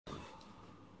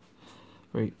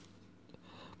Great.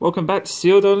 Welcome back to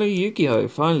Sealed Only Yu-Gi-Oh!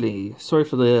 Finally. Sorry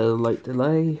for the late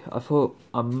delay. I thought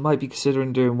I might be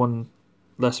considering doing one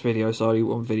less video, so I do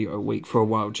one video a week for a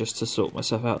while just to sort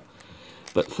myself out.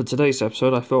 But for today's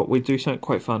episode, I thought we'd do something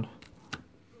quite fun.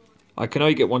 I can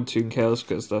only get one Toon Chaos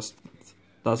because that's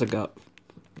a gut.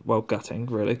 Well, gutting,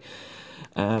 really.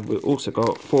 And we've also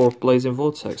got 4 Blazing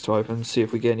Vortex to open, see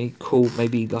if we get any cool,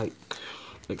 maybe like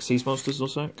Seas Monsters or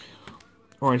something.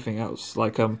 Or anything else,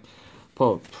 like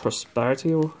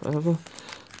Prosperity or whatever.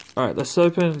 Alright, let's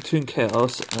open Toon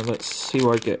Chaos and let's see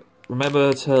what I get.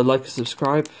 Remember to like and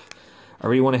subscribe. I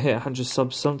really want to hit 100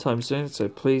 subs sometime soon, so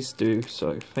please do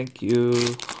so. Thank you.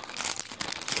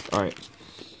 Alright.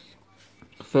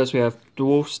 First we have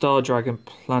Dwarf Star Dragon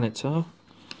Planeter.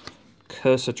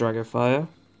 Cursor Dragonfire.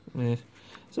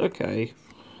 It's okay.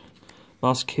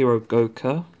 Mask Hero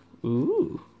Goka.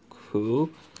 Ooh, cool.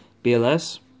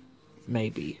 BLS.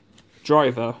 Maybe.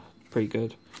 Driver. Pretty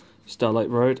good. Starlight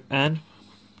Road. And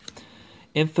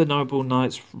Infernoble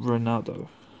Knights Ronaldo.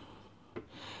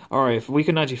 Alright, if we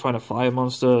can actually find a fire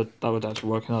monster, that would actually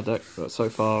work in our deck. But so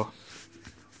far,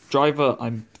 Driver,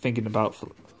 I'm thinking about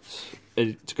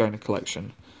to go in a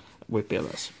collection with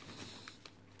BLS.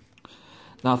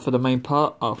 Now for the main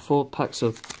part, our 4 packs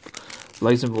of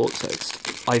Blazing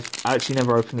Vortex. I've actually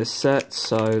never opened this set,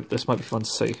 so this might be fun to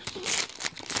see.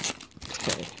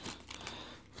 Okay.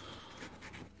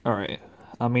 Alright.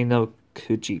 Amino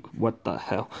Kuji, what the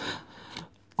hell?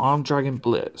 Arm Dragon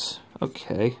Blitz.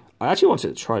 Okay. I actually wanted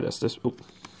to try this. Oh,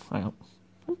 hang on.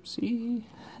 Oopsie.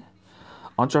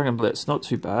 Arm Dragon Blitz, not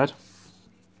too bad.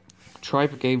 Tri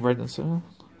Brigade Red and Silver.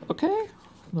 Okay.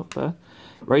 Not bad.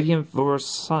 Radiant Vorus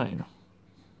Sign.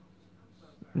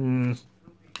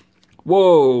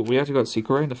 Whoa, we actually got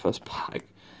Secret Ray in the first pack.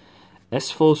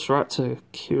 S-Force Raptor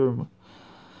Kirum.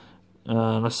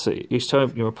 Let's see. Each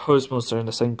time your opposed monster in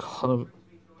the same column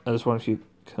as one of you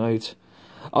cannot.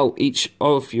 Oh, each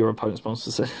of your opponent's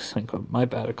monsters in the same column. My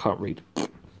bad, I can't read.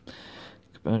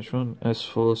 Banishment,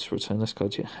 S-Force, return this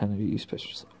card to your hand if you use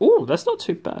special. Oh, that's not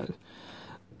too bad.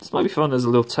 This might be fun as a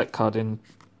little tech card in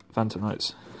Phantom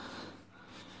Knights.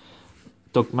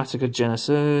 Dogmatica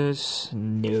Genesis,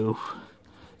 no.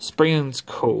 Spring's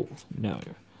cool, no.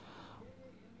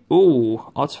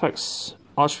 Ooh, Artifacts,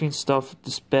 Archfiend Staff of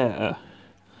Despair.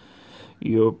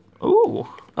 Ooh,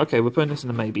 okay, we're putting this in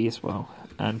the maybe as well.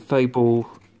 And Fable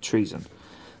Treason.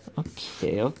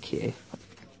 Okay.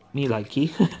 Me likey.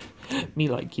 Me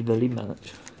likey very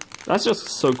much. That's just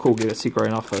so cool, get a secret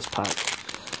in our first pack.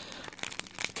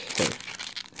 Okay.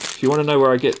 If you want to know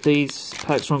where I get these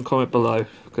packs from, comment below,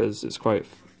 because it's quite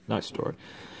a nice story.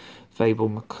 Fable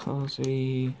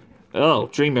McCarthy. Oh,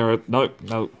 Dream Mirror. Nope,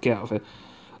 no, get out of it.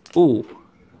 Ooh.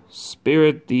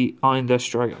 Spirit the Iron Dash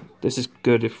Dragon. This is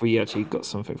good if we actually got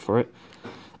something for it.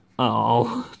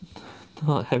 Oh,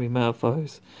 not Heavy Metal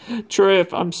Foes.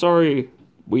 Triff, I'm sorry.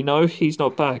 We know he's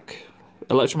not back.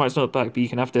 Electromite's not back, but you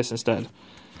can have this instead.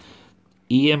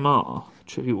 EMR.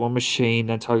 Tribute 1 machine,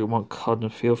 then target 1 card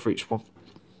and field for each one.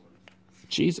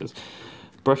 Jesus.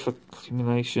 Breath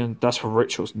Accumulation. That's for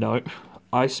rituals. No.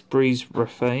 Ice Breeze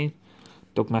Refrain.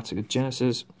 Dogmatica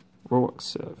Genesis. Roark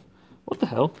Serve. What the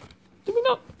hell? Did we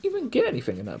not even get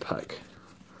anything in that pack?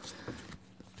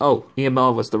 Oh,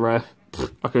 EMR was the rare.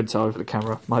 I couldn't tell over the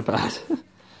camera. My bad.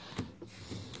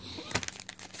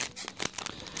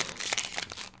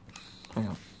 Hang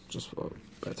on. Just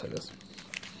better take this.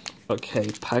 Okay,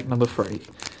 pack number 3.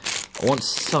 I want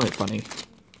something funny.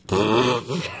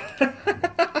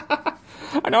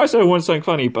 I know I said I want something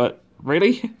funny, but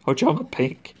really? Ojama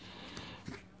Pink.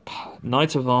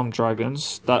 Knight of Armed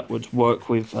Dragons. That would work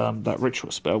with that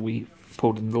ritual spell we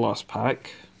pulled in the last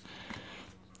pack.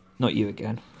 Not you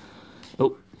again.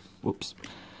 Oh, whoops.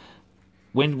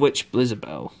 Wind Witch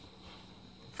Blizzardbell.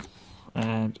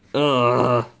 And,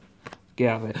 get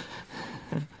out of it.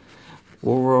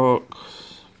 Warrock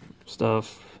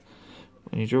stuff.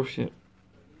 When you draw shit.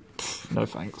 No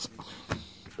thanks.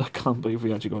 I can't believe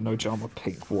we actually got no Ojama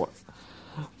Pink. What?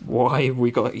 Why have we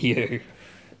got you?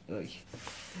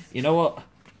 You know what?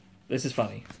 This is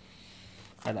funny.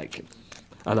 I like it.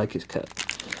 I like his cut.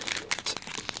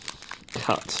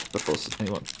 Cut before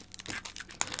anyone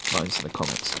minds in the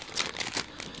comments.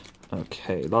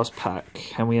 Okay, last pack.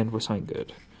 Can we end with something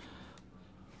good?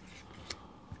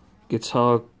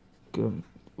 Guitar Gun.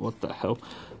 What the hell?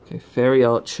 Okay, Fairy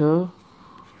Archer.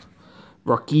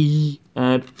 Rocky.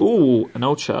 And, ooh, an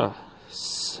Ultra.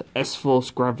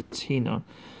 S-Force Gravitina.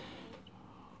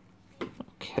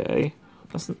 Okay.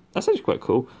 That's actually quite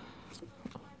cool.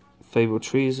 Fable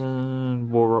Treason,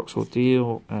 Warrock's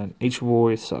Ordeal, and each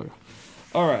Warrior Saga.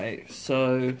 Alright,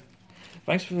 so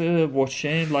Thanks for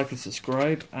watching, like and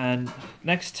subscribe, and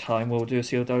next time we'll do a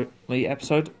Sealed Only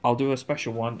episode. I'll do a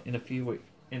special one in a few weeks,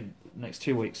 in next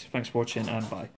 2 weeks. Thanks for watching, and bye.